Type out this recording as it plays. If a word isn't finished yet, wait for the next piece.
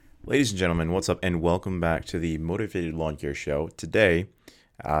Ladies and gentlemen, what's up, and welcome back to the Motivated Lawn Care Show. Today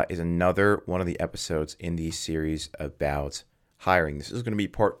is another one of the episodes in the series about hiring. This is going to be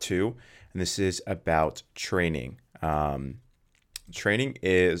part two, and this is about training. Training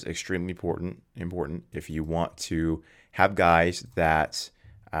is extremely important if you want to have guys that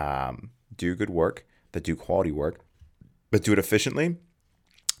do good work, that do quality work, but do it efficiently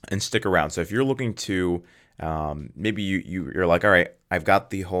and stick around. So if you're looking to maybe you're like, all right, I've got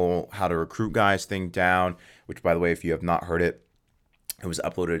the whole how to recruit guys thing down, which by the way, if you have not heard it, it was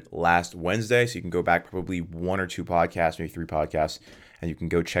uploaded last Wednesday. So you can go back probably one or two podcasts, maybe three podcasts, and you can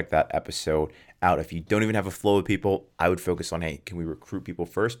go check that episode out. If you don't even have a flow of people, I would focus on, hey, can we recruit people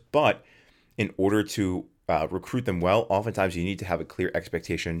first? But in order to recruit them well, oftentimes you need to have a clear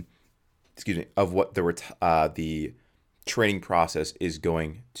expectation, of what the training process is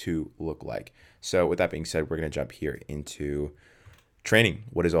going to look like. So with that being said, we're going to jump here into training.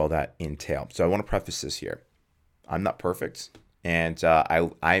 What does all that entail? So I want to preface this here. I'm not perfect, and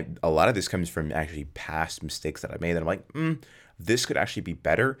I a lot of this comes from actually past mistakes that I made. That I'm like, this could actually be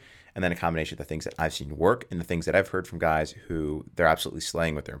better. And then a combination of the things that I've seen work and the things that I've heard from guys who they're absolutely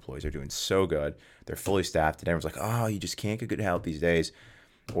slaying with their employees. They're doing so good. They're fully staffed, and everyone's like, oh, you just can't get good help these days,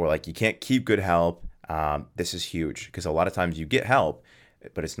 or like you can't keep good help. This is huge because a lot of times you get help,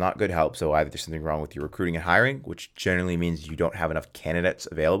 but it's not good help. So either there's something wrong with your recruiting and hiring, which generally means you don't have enough candidates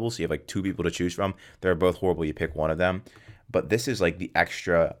available. So you have like two people to choose from. They're both horrible. You pick one of them. But this is like the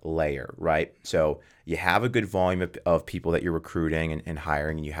extra layer, right? So you have a good volume of people that you're recruiting and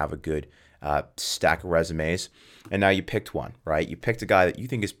hiring, and you have a good stack of resumes. And now you picked one, right? You picked a guy that you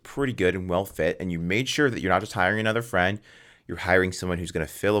think is pretty good and well fit, and you made sure that you're not just hiring another friend. You're hiring someone who's going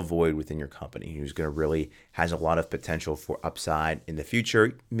to fill a void within your company, who's going to really has a lot of potential for upside in the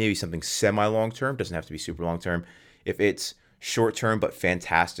future. Maybe something semi long term, doesn't have to be super long term. If it's short term but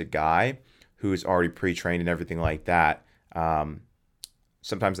fantastic guy who's already pre trained and everything like that,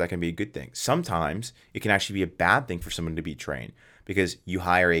 sometimes that can be a good thing. Sometimes it can actually be a bad thing for someone to be trained because you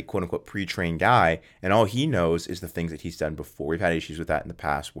hire a quote unquote pre trained guy and all he knows is the things that he's done before. We've had issues with that in the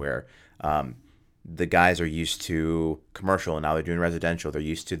past where the guys are used to commercial and now they're doing residential. They're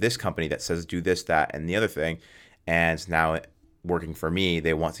used to this company that says do this, that, and the other thing. And now working for me,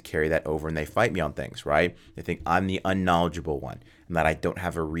 they want to carry that over and they fight me on things, right? They think I'm the unknowledgeable one and that I don't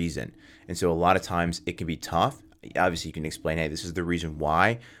have a reason. And so a lot of times it can be tough. Obviously, you can explain, hey, this is the reason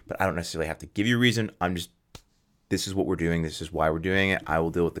why, but I don't necessarily have to give you a reason. This is what we're doing. This is why we're doing it. I will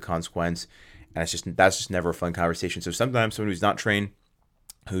deal with the consequence. And that's just never a fun conversation. So sometimes someone who's not trained,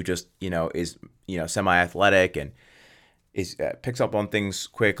 who just is semi-athletic and is picks up on things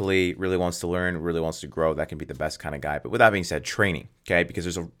quickly, really wants to learn, really wants to grow, that can be the best kind of guy. But with that being said, training, okay, because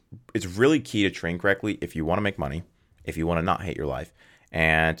it's really key to train correctly if you want to make money, if you want to not hate your life,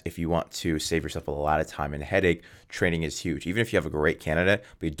 and if you want to save yourself a lot of time and headache. Training is huge. Even if you have a great candidate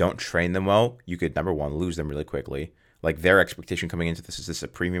but you don't train them well, you could, number one, lose them really quickly. Like their expectation coming into this is a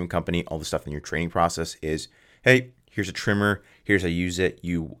premium company. All the stuff in your training process is, hey, here's a trimmer, here's how you use it.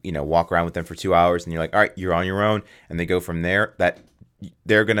 You walk around with them for 2 hours and you're like, all right, you're on your own. And they go from there. That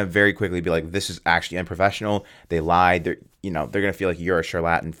they're gonna very quickly be like, this is actually unprofessional. They lied. They're gonna feel like you're a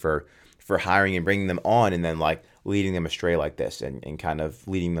charlatan for hiring and bringing them on and then like leading them astray like this and kind of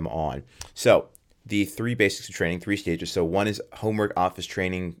leading them on. So the three basics of training, three stages. So one is homework, office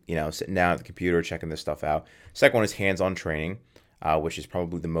training, sitting down at the computer, checking this stuff out. Second one is hands-on training, which is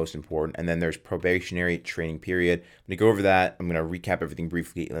probably the most important. And then there's probationary training period. I'm going to go over that. I'm going to recap everything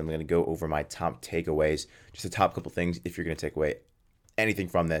briefly, and I'm going to go over my top takeaways, just the top couple things if you're going to take away anything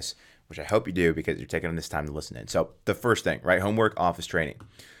from this, which I hope you do because you're taking this time to listen in. So the first thing, right? Homework, office training.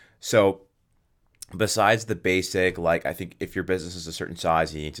 So besides the basic, like I think if your business is a certain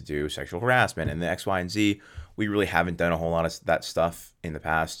size, you need to do sexual harassment and the X, Y, and Z. We really haven't done a whole lot of that stuff in the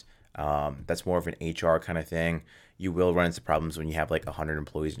past. That's more of an HR kind of thing. You will run into problems when you have like 100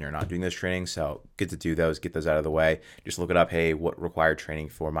 employees and you're not doing those trainings. So good to do those, get those out of the way. Just look it up. Hey, what required training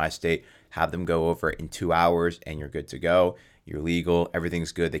for my state? Have them go over it in 2 hours and you're good to go. You're legal.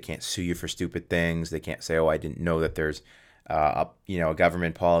 Everything's good. They can't sue you for stupid things. They can't say, oh, I didn't know that there's a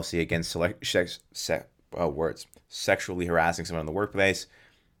government policy against sexually harassing someone in the workplace,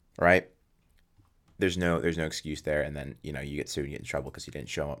 right? There's no excuse there, and then you get sued and you get in trouble because you didn't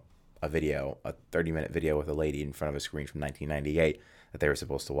show up a 30-minute video with a lady in front of a screen from 1998 that they were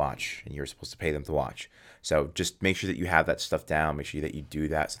supposed to watch, and you were supposed to pay them to watch. So just make sure that you have that stuff down. Make sure that you do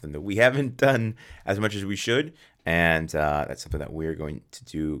that. Something that we haven't done as much as we should, and that's something that we're going to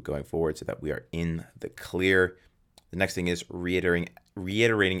do going forward so that we are in the clear. The next thing is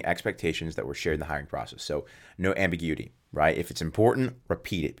reiterating expectations that were shared in the hiring process. So no ambiguity. right? If it's important,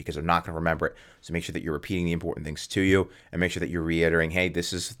 repeat it because they're not going to remember it. So make sure that you're repeating the important things to you and make sure that you're reiterating, hey,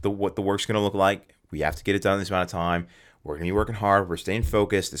 this is what the work's going to look like. We have to get it done in this amount of time. We're going to be working hard. We're staying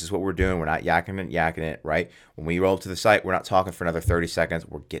focused. This is what we're doing. We're not yakking it, right? When we roll up to the site, we're not talking for another 30 seconds.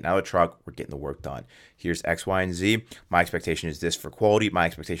 We're getting out of the truck. We're getting the work done. Here's X, Y, and Z. My expectation is this for quality. My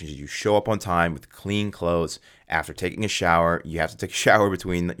expectation is you show up on time with clean clothes after taking a shower. You have to take a shower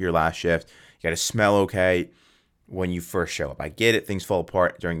between your last shift. You got to smell okay when you first show up. I get it. Things fall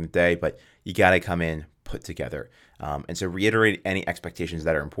apart during the day, but you got to come in put together. And so reiterate any expectations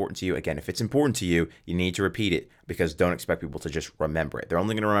that are important to you. Again, if it's important to you, you need to repeat it because don't expect people to just remember it. They're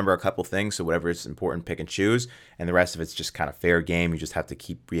only going to remember a couple things. So whatever is important, pick and choose. And the rest of it's just kind of fair game. You just have to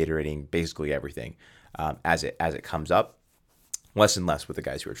keep reiterating basically everything as it comes up. Less and less with the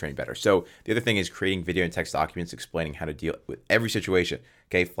guys who are trained better. So the other thing is creating video and text documents explaining how to deal with every situation.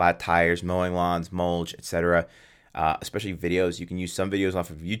 Okay, flat tires, mowing lawns, mulch, etc. Especially videos. You can use some videos off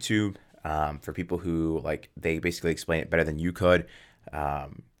of YouTube. For people who they basically explain it better than you could,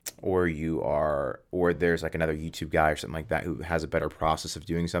 or there's like another YouTube guy or something like that who has a better process of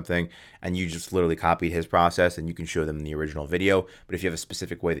doing something, and you just literally copied his process and you can show them the original video. But if you have a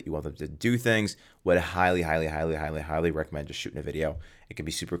specific way that you want them to do things, would highly recommend just shooting a video. It can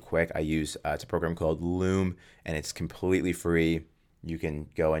be super quick. I use it's a program called Loom, and it's completely free. You can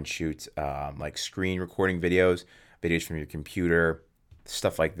go and shoot like screen recording videos from your computer,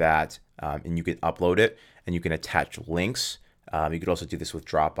 stuff like that, and you can upload it and you can attach links. You could also do this with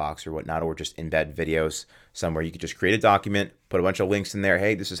Dropbox or whatnot, or just embed videos somewhere. You could just create a document, put a bunch of links in there.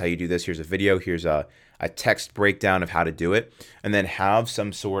 Hey, this is how you do this. Here's a video. Here's a text breakdown of how to do it, and then have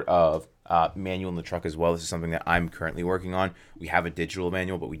some sort of manual in the truck as well. This is something that I'm currently working on. We have a digital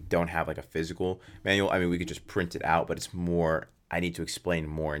manual, but we don't have like a physical manual. I mean, we could just print it out, but it's more, I need to explain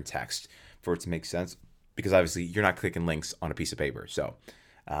more in text for it to make sense, because obviously you're not clicking links on a piece of paper. So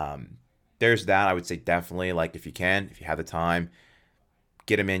there's that. I would say definitely, if you have the time,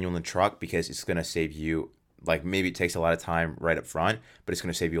 get a manual in the truck, because it's going to save you, maybe it takes a lot of time right up front, but it's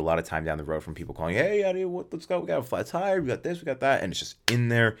going to save you a lot of time down the road from people calling, hey, let's go. We got a flat tire. We got this, we got that. And it's just in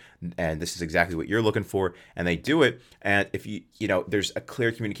there. And this is exactly what you're looking for. And they do it. And if there's a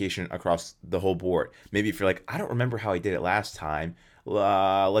clear communication across the whole board. Maybe if you're like, I don't remember how I did it last time.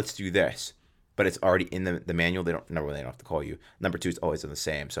 Let's do this. But it's already in the manual. They don't have to call you. Number two, it's always the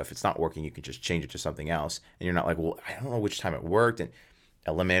same. So if it's not working, you can just change it to something else. And you're not like, well, I don't know which time it worked. And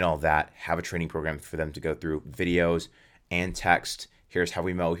eliminate all that. Have a training program for them to go through videos and text. Here's how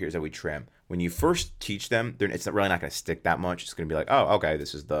we mow. Here's how we trim. When you first teach them, it's really not going to stick that much. It's going to be like, oh, okay,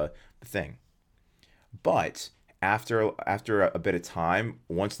 this is the thing. But after a bit of time,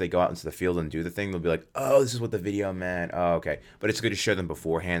 once they go out into the field and do the thing, they'll be like, oh, this is what the video meant. Oh, okay. But it's good to show them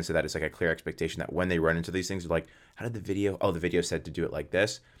beforehand so that it's like a clear expectation that when they run into these things, they're like, how did the video said to do it like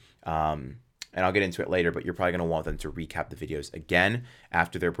this. And I'll get into it later, but you're probably going to want them to recap the videos again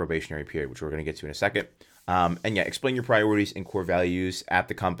after their probationary period, which we're going to get to in a second. And yeah, explain your priorities and core values at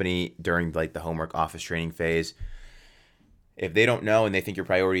the company during the homework office training phase. If they don't know and they think your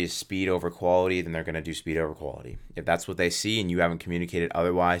priority is speed over quality, then they're going to do speed over quality. If that's what they see and you haven't communicated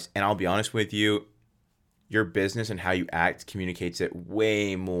otherwise, and I'll be honest with you, your business and how you act communicates it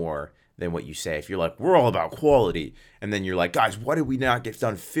way more than what you say. If you're like, we're all about quality, and then you're like, guys, why did we not get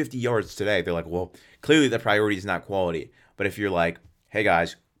done 50 yards today? They're like, well, clearly the priority is not quality. But if you're like, hey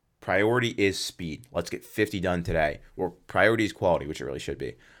guys, priority is speed. Let's get 50 done today. Or priority is quality, which it really should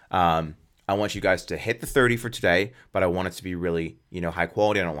be. I want you guys to hit the 30 for today, but I want it to be really, high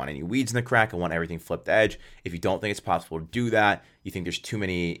quality. I don't want any weeds in the crack. I want everything flipped edge. If you don't think it's possible to do that, you think there's too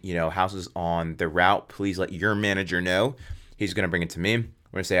many, houses on the route, please let your manager know. He's going to bring it to me.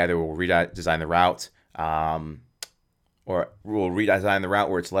 We're going to say either we'll redesign the route, or we'll redesign the route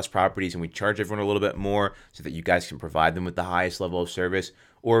where it's less properties and we charge everyone a little bit more so that you guys can provide them with the highest level of service.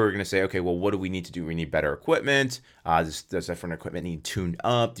 Or we're going to say, okay, well, what do we need to do? We need better equipment. Does different equipment need tuned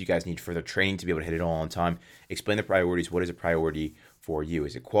up? Do you guys need further training to be able to hit it all on time? Explain the priorities. What is a priority for you?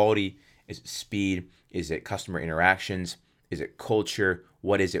 Is it quality? Is it speed? Is it customer interactions? Is it culture?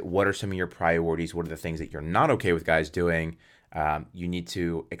 What is it? What are some of your priorities? What are the things that you're not okay with guys doing? You need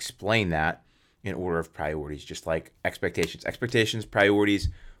to explain that in order of priorities, just like expectations, priorities.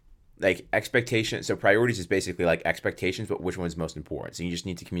 So priorities is basically like expectations, but which one's most important. So you just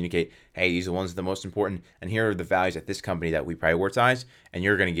need to communicate, hey, these are the ones that are the most important, and here are the values at this company that we prioritize, and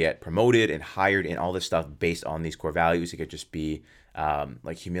you're going to get promoted and hired and all this stuff based on these core values. It could just be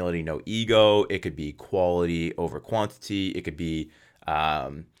like humility, no ego. It could be quality over quantity. It could be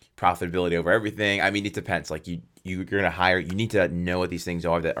profitability over everything. I mean, it depends. You're going to hire, you need to know what these things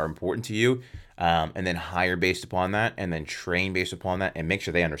are that are important to you. and then hire based upon that, and then train based upon that, and make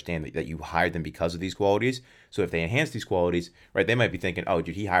sure they understand that you hired them because of these qualities. So if they enhance these qualities, right, they might be thinking, oh,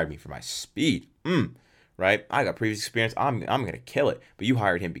 dude, he hired me for my speed. Right? I got previous experience. I'm gonna kill it. But you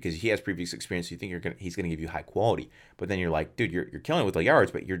hired him because he has previous experience. So you think he's gonna give you high quality. But then you're like, dude, you're killing it with the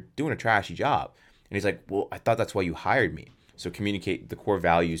yards, but you're doing a trashy job. And he's like, well, I thought that's why you hired me. So communicate the core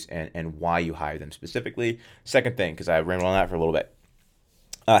values and why you hire them specifically. Second thing, because I rambled on that for a little bit.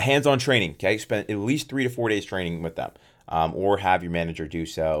 Hands-on training. Okay, spend at least 3 to 4 days training with them, or have your manager do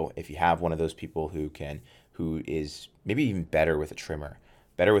so. If you have one of those people who is maybe even better with a trimmer,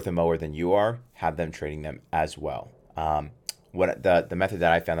 better with a mower than you are, have them training them as well. What the method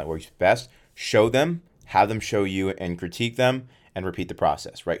that I found that works best: show them, have them show you, and critique them, and repeat the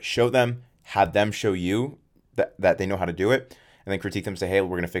process. Right? Show them, have them show you that they know how to do it, and then critique them. Say, hey,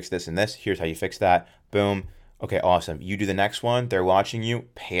 we're gonna fix this and this. Here's how you fix that. Boom. Okay, awesome. You do the next one. They're watching you.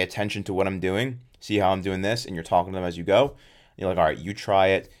 Pay attention to what I'm doing. See how I'm doing this, and you're talking to them as you go. And you're like, all right, you try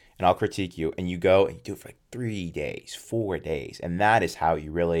it, and I'll critique you. And you go and you do it for like 3 days, 4 days, and that is how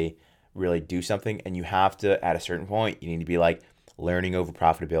you really, really do something. And you have to, at a certain point, you need to be like learning over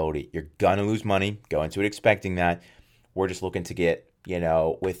profitability. You're gonna lose money. Go into it expecting that. We're just looking to get,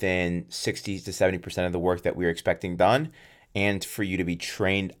 within 60 to 70% of the work that we're expecting done, and for you to be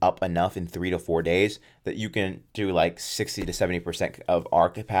trained up enough in 3 to 4 days that you can do like 60 to 70% of our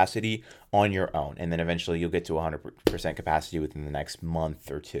capacity on your own. And then eventually you'll get to 100% capacity within the next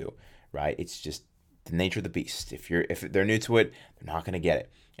month or two, right? It's just the nature of the beast. If they're new to it, they're not going to get it.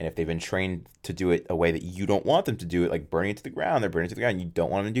 And if they've been trained to do it a way that you don't want them to do it, like burning it to the ground, they're burning it to the ground, you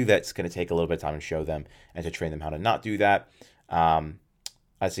don't want them to do that, it's going to take a little bit of time to show them and to train them how to not do that.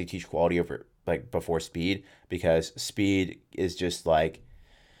 I'd say teach quality over before speed, because speed is just like,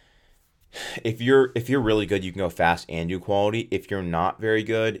 if you're really good, you can go fast and do quality. If you're not very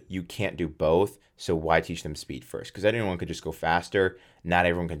good, you can't do both. So why teach them speed first? Because anyone could just go faster. Not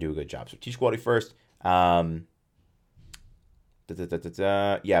everyone can do a good job. So teach quality first. Yeah,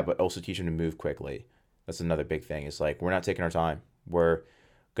 but also teach them to move quickly. That's another big thing. It's like, we're not taking our time. We're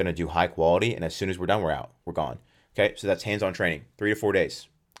gonna do high quality, and as soon as we're done, we're out. We're gone. Okay, so that's hands-on training, 3 to 4 days.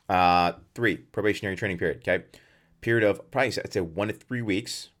 3, probationary training period. Okay, period of probably, I'd say 1 to 3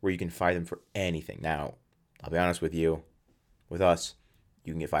 weeks, where you can fire them for anything. Now, I'll be honest with you, with us,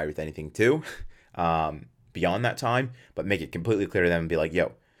 you can get fired with anything too, beyond that time. But make it completely clear to them and be like,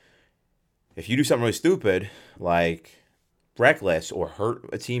 yo, if you do something really stupid, like reckless or hurt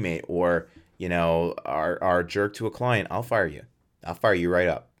a teammate, or are a jerk to a client, I'll fire you. I'll fire you right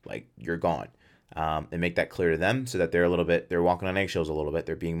up. Like, you're gone. And make that clear to them, so that they're walking on eggshells a little bit.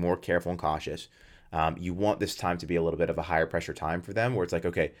 They're being more careful and cautious. You want this time to be a little bit of a higher pressure time for them, where it's like,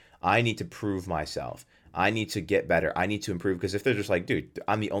 okay, I need to prove myself. I need to get better. I need to improve. Because if they're just like, dude,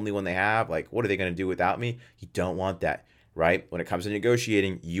 I'm the only one they have, like, what are they going to do without me? You don't want that, right? When it comes to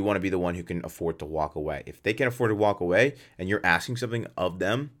negotiating, you want to be the one who can afford to walk away. If they can afford to walk away and you're asking something of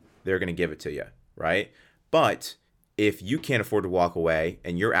them, they're going to give it to you, right? But if you can't afford to walk away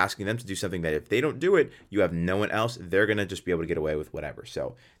and you're asking them to do something that if they don't do it, you have no one else, they're going to just be able to get away with whatever.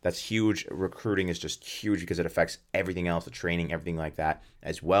 So that's huge. Recruiting is just huge because it affects everything else, the training, everything like that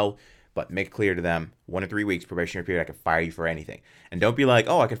as well. But make it clear to them, 1 to 3 weeks probationary period, I can fire you for anything. And don't be like,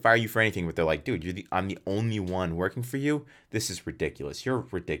 oh, I can fire you for anything. But they're like, dude, I'm the only one working for you. This is ridiculous. You're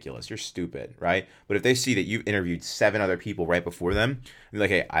ridiculous. You're stupid, right? But if they see that you've interviewed 7 other people right before them, they're like,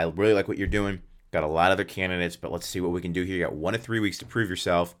 hey, I really like what you're doing. Got a lot of other candidates, but let's see what we can do here. You got 1 to 3 weeks to prove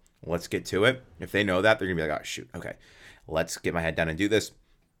yourself. Let's get to it. If they know that, they're going to be like, oh, shoot, okay, let's get my head down and do this.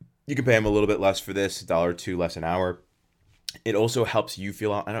 You can pay them a little bit less for this, $1 or $2 less an hour. It also helps you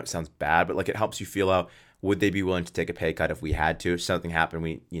feel out. I know it sounds bad, but it helps you feel out. Would they be willing to take a pay cut if we had to? If something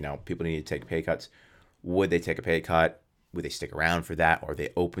happened, people need to take pay cuts. Would they take a pay cut? Would they stick around for that? Are they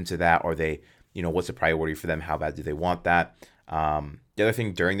open to that? Are they, what's a priority for them? How bad do they want that? The other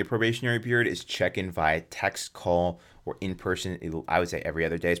thing during the probationary period is check in via text, call, or in person. I would say every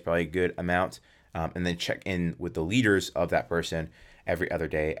other day is probably a good amount. And then check in with the leaders of that person every other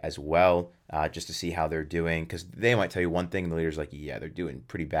day as well, just to see how they're doing. Because they might tell you one thing and the leader's like, yeah, they're doing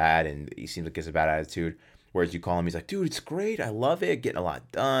pretty bad, and he seems like he has a bad attitude. Whereas you call him, he's like, dude, it's great. I love it. Getting a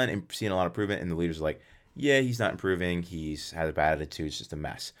lot done and seeing a lot of improvement. And the leader's like, yeah, he's not improving. He's has a bad attitude. It's just a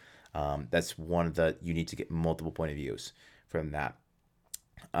mess. That's one of the, you need to get multiple point of views from that.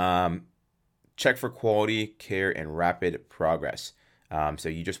 Check for quality, care, and rapid progress. So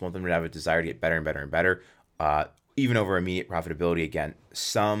you just want them to have a desire to get better and better and better, even over immediate profitability. Again,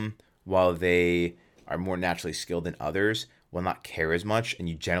 some, while they are more naturally skilled than others, will not care as much, and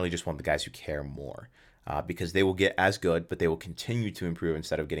you generally just want the guys who care more. because they will get as good, but they will continue to improve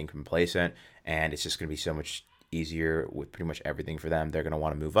instead of getting complacent. And it's just going to be so much easier with pretty much everything for them. They're going to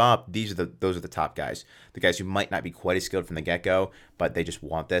want to move up. Those are the top guys, the guys who might not be quite as skilled from the get-go, but they just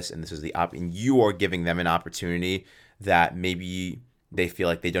want this, and this is and you are giving them an opportunity that maybe they feel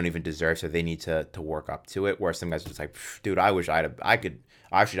like they don't even deserve, so they need to work up to it. Whereas some guys are just like, dude, I wish I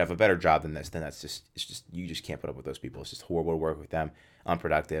should have a better job than this. Then it's just you just can't put up with those people. It's just horrible to work with them,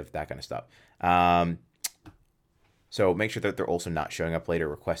 unproductive, that kind of stuff. So make sure that they're also not showing up late or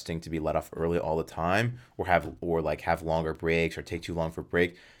requesting to be let off early all the time, or have longer breaks or take too long for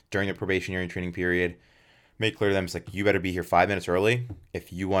break during the probationary training period. Make clear to them, it's like, you better be here 5 minutes early.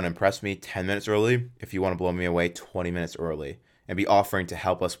 If you want to impress me, 10 minutes early. If you want to blow me away, 20 minutes early. And be offering to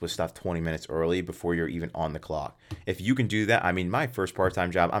help us with stuff 20 minutes early before you're even on the clock. If you can do that, I mean, my first part-time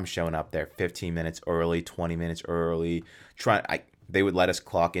job, I'm showing up there 15 minutes early, 20 minutes early. They would let us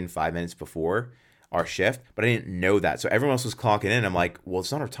clock in 5 minutes before our shift, but I didn't know that. So everyone else was clocking in. I'm like, well,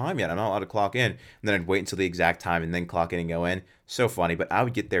 it's not our time yet. I'm not allowed to clock in. And then I'd wait until the exact time and then clock in and go in. So funny, but I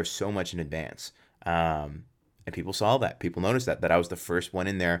would get there so much in advance. And people saw that. People noticed that I was the first one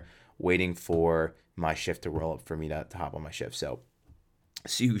in there waiting for my shift to roll up for me to hop on my shift. So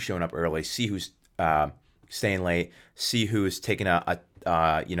see who's showing up early, see who's staying late, see who's taking they're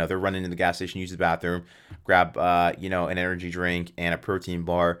running to the gas station, use the bathroom, grab, an energy drink and a protein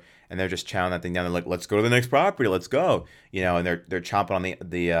bar, and they're just chowing that thing down. They're like, let's go to the next property, let's go. And they're chomping on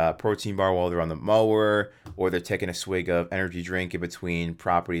the protein bar while they're on the mower, or they're taking a swig of energy drink in between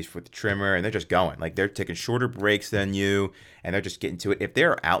properties with the trimmer, and they're just going. Like, they're taking shorter breaks than you, and they're just getting to it. If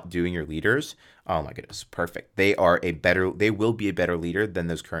they're outdoing your leaders, oh my goodness, perfect. They will be a better leader than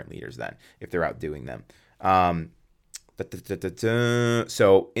those current leaders then, if they're outdoing them.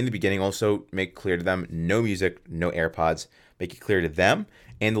 So in the beginning, also make clear to them, no music, no AirPods. Make it clear to them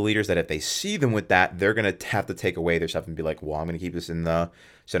and the leaders that if they see them with that, they're going to have to take away their stuff and be like, well, I'm going to keep this in the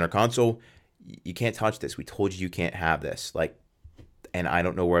center console. You can't touch this. We told you can't have this. And I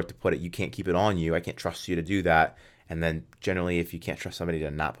don't know where to put it. You can't keep it on you. I can't trust you to do that. And then generally, if you can't trust somebody to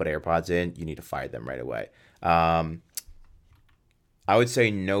not put AirPods in, you need to fire them right away. I would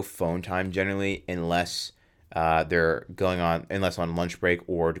say no phone time generally, unless they're unless on lunch break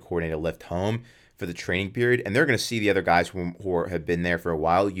or to coordinate a lift home for the training period. And they're going to see the other guys who have been there for a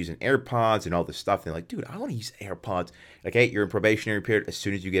while using AirPods and all this stuff. They're like, dude, I want to use AirPods. Like, hey, you're in probationary period. As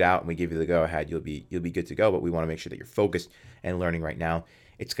soon as you get out and we give you the go ahead, you'll be good to go. But we want to make sure that you're focused and learning right now.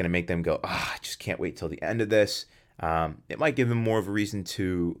 It's going to make them go, I just can't wait till the end of this. It might give them more of a reason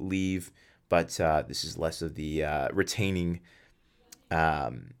to leave, but this is less of the retaining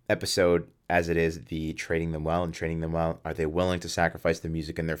episode as it is the training them well and training them well. Are they willing to sacrifice the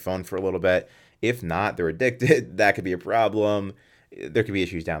music and their phone for a little bit? If not, they're addicted. That could be a problem. There could be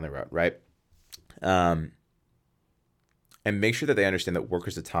issues down the road, right? And make sure that they understand that work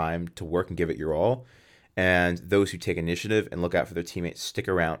is the time to work and give it your all. And those who take initiative and look out for their teammates stick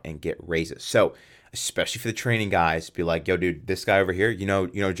around and get raises. So, especially for the training guys, be like, yo, dude, this guy over here, you know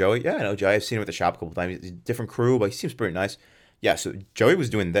Joey? Yeah, I know Joey. I've seen him at the shop a couple times. He's a different crew, but he seems pretty nice. Yeah, so Joey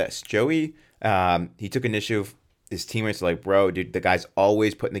was doing this. Joey, he took initiative. His teammates are like, bro, dude, the guy's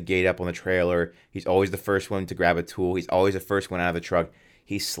always putting the gate up on the trailer. He's always the first one to grab a tool. He's always the first one out of the truck.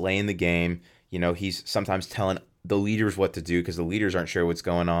 He's slaying the game. He's sometimes telling the leaders what to do because the leaders aren't sure what's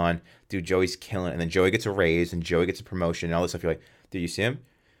going on. Dude, Joey's killing it. And then Joey gets a raise and Joey gets a promotion and all this stuff. You're like, dude, you see him?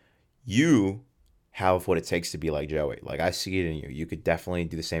 You have what it takes to be like Joey. Like, I see it in you. You could definitely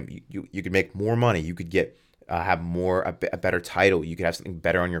do the same. You could make more money. You could get have a better title. You could have something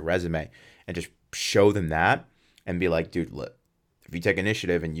better on your resume, and just show them that and be like, dude, look, if you take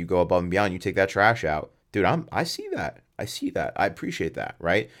initiative and you go above and beyond, you take that trash out, dude, I see that. I appreciate that,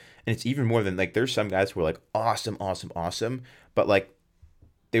 right? And it's even more than, like, there's some guys who are like, awesome, but like,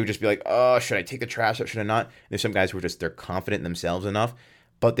 they would just be like, oh, should I take the trash out? Should I not? And there's some guys who are just, they're confident in themselves enough,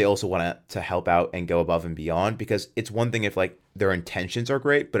 but they also want to help out and go above and beyond, because it's one thing if, like, their intentions are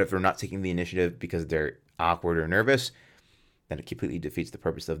great, but if they're not taking the initiative because they're awkward or nervous, then it completely defeats the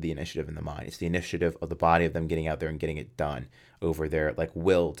purpose of the initiative in the mind. It's the initiative of the body of them getting out there and getting it done over their, like,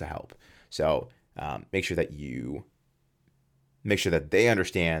 will to help. So make sure that they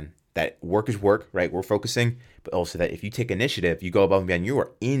understand that work is work, right? We're focusing, but also that if you take initiative, you go above and beyond, you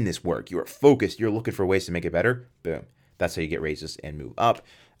are in this work, you are focused, you're looking for ways to make it better, boom. That's how you get raises and move up.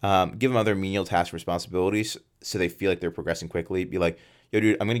 Give them other menial tasks and responsibilities so they feel like they're progressing quickly. Be like, yo,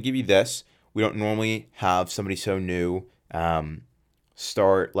 dude, I'm going to give you this. We don't normally have somebody so new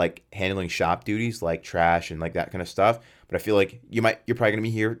start, like, handling shop duties like trash and like that kind of stuff. But I feel like you're probably going to be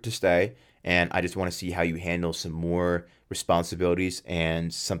here to stay. And I just want to see how you handle some more responsibilities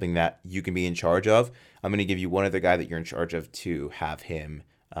and something that you can be in charge of. I'm going to give you one other guy that you're in charge of to have him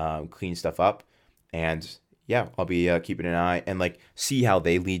clean stuff up. And yeah, I'll be keeping an eye and like see how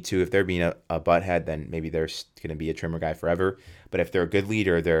they lead to. If they're being a butthead, then maybe they're going to be a trimmer guy forever. But if they're a good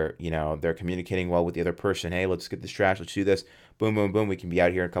leader, they're communicating well with the other person. Hey, let's get this trash. Let's do this. Boom, boom, boom. We can be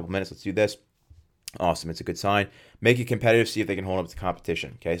out here in a couple minutes. Let's do this. Awesome. It's a good sign. Make it competitive. See if they can hold up to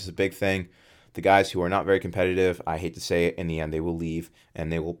competition. Okay, this is a big thing. The guys who are not very competitive, I hate to say it, in the end, they will leave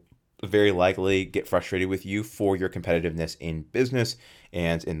and they will very likely get frustrated with you for your competitiveness in business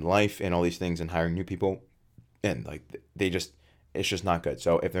and in life and all these things and hiring new people. And like it's just not good.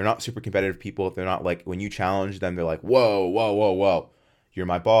 So if they're not super competitive people, if they're not like, when you challenge them, they're like, whoa, whoa, whoa, whoa, you're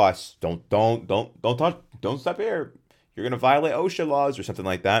my boss. Don't touch, don't step here. You're going to violate OSHA laws or something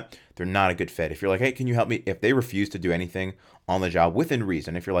like that. They're not a good fit. If you're like, hey, can you help me? If they refuse to do anything on the job within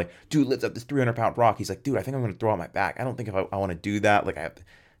reason, if you're like, dude, lift up this 300-pound rock. He's like, dude, I think I'm going to throw out my back. I don't think if I want to do that. Like I have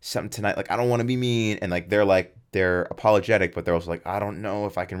something tonight. Like, I don't want to be mean. And like, they're apologetic, but they're also like, I don't know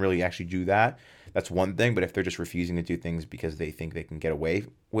if I can really actually do that. That's one thing. But if they're just refusing to do things because they think they can get away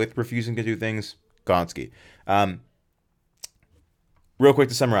with refusing to do things, Gonski. Real quick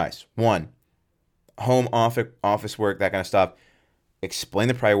to summarize. 1, home office work, that kind of stuff. Explain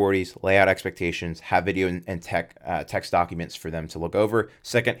the priorities, lay out expectations, have video and text documents for them to look over.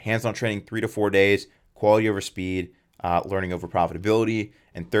 2nd, hands-on training 3 to 4 days, quality over speed, learning over profitability.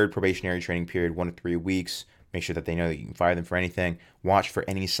 And 3rd, probationary training period 1 to 3 weeks. Make sure that they know that you can fire them for anything. Watch for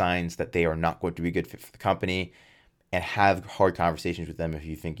any signs that they are not going to be a good fit for the company, and have hard conversations with them if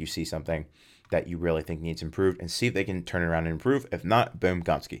you think you see something that you really think needs improved, and see if they can turn it around and improve. If not, boom,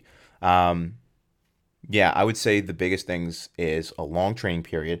 Gonski. Yeah, I would say the biggest things is a long training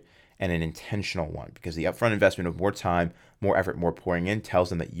period and an intentional one, because the upfront investment of more time, more effort, more pouring in tells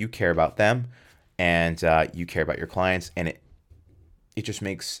them that you care about them and you care about your clients, and it just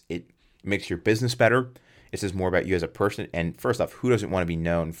makes your business better. It says more about you as a person. And first off, who doesn't want to be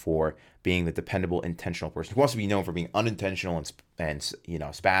known for being the dependable, intentional person? Who wants to be known for being unintentional and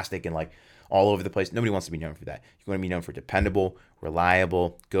spastic and like all over the place? Nobody wants to be known for that. You want to be known for dependable,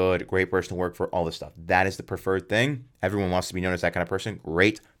 reliable, good, great person to work for, all this stuff. That is the preferred thing. Everyone wants to be known as that kind of person.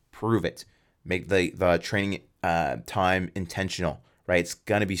 Great. Prove it. Make the training time intentional, right? It's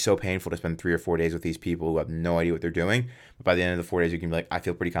going to be so painful to spend 3 or 4 days with these people who have no idea what they're doing. But by the end of the 4 days, you can be like, I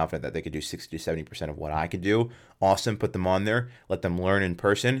feel pretty confident that they could do 60 to 70% of what I could do. Awesome. Put them on there. Let them learn in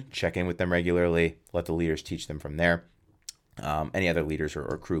person. Check in with them regularly. Let the leaders teach them from there. Any other leaders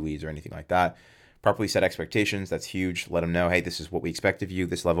or crew leads or anything like that. Properly set expectations. That's huge. Let them know, hey, this is what we expect of you,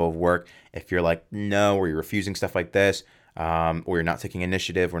 this level of work. If you're like, no, or you're refusing stuff like this, or you're not taking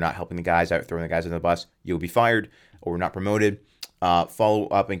initiative, we're not helping the guys out, throwing the guys under the bus, you'll be fired or not promoted. Follow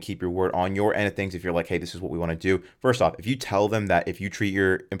up and keep your word on your end of things. If you're like, hey, this is what we want to do. First off, if you tell them that if you treat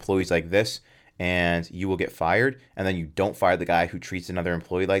your employees like this and you will get fired, and then you don't fire the guy who treats another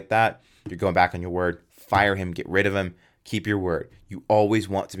employee like that, you're going back on your word. Fire him, get rid of him, keep your word. You always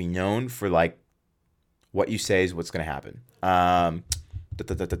want to be known for like what you say is what's going to happen. I'd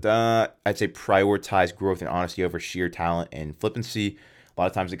say prioritize growth and honesty over sheer talent and flippancy. A lot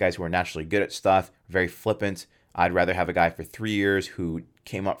of times the guys who are naturally good at stuff, very flippant. I'd rather have a guy for 3 years who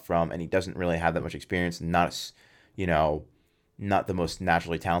came up from, and he doesn't really have that much experience, not the most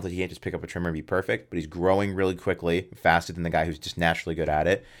naturally talented. He can't just pick up a trimmer and be perfect, but he's growing really quickly, faster than the guy who's just naturally good at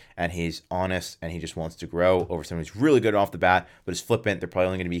it. And he's honest and he just wants to grow over someone who's really good off the bat, but is flippant. They're probably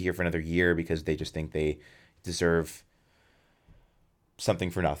only going to be here for another year because they just think they deserve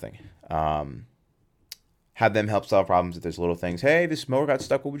something for nothing. Have them help solve problems if there's little things. Hey, this mower got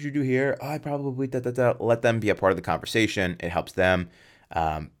stuck. What would you do here? I probably Let them be a part of the conversation. It helps them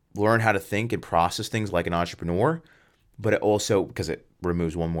learn how to think and process things like an entrepreneur. But it also, because it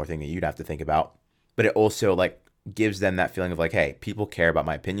removes one more thing that you'd have to think about, but it also like gives them that feeling of like, hey, people care about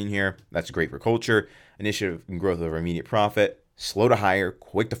my opinion here. That's great for culture. Initiative and growth over immediate profit. Slow to hire,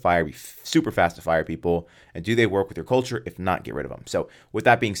 quick to fire, be super fast to fire people. And do they work with your culture? If not, get rid of them. So with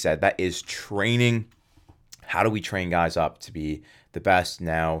that being said, that is training. How do we train guys up to be the best?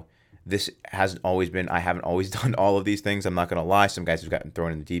 Now, this hasn't always been, I haven't always done all of these things. I'm not going to lie. Some guys have gotten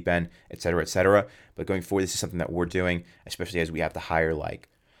thrown in the deep end, et cetera, et cetera. But going forward, this is something that we're doing, especially as we have to hire like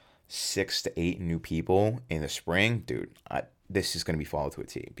 6 to 8 new people in the spring. Dude, this is going to be followed to a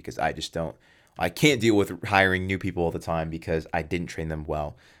T, because I just don't I can't deal with hiring new people all the time because I didn't train them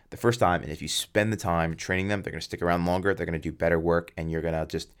well the first time. And if you spend the time training them, they're going to stick around longer. They're going to do better work, and you're going to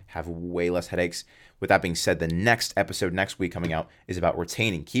just have way less headaches. With that being said, the next episode next week coming out is about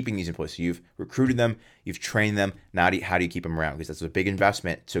retaining, keeping these employees. So you've recruited them, you've trained them. Now, how do you keep them around? Because that's a big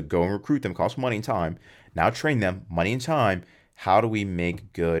investment to go and recruit them. Costs money and time. Now train them, money and time. How do we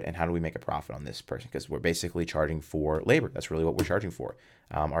make good and how do we make a profit on this person? Because we're basically charging for labor. That's really what we're charging for.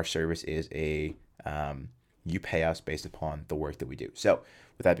 Our service is you pay us based upon the work that we do. So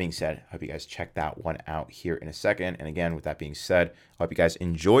with that being said, I hope you guys check that one out here in a second. And again, with that being said, I hope you guys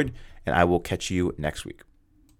enjoyed, and I will catch you next week.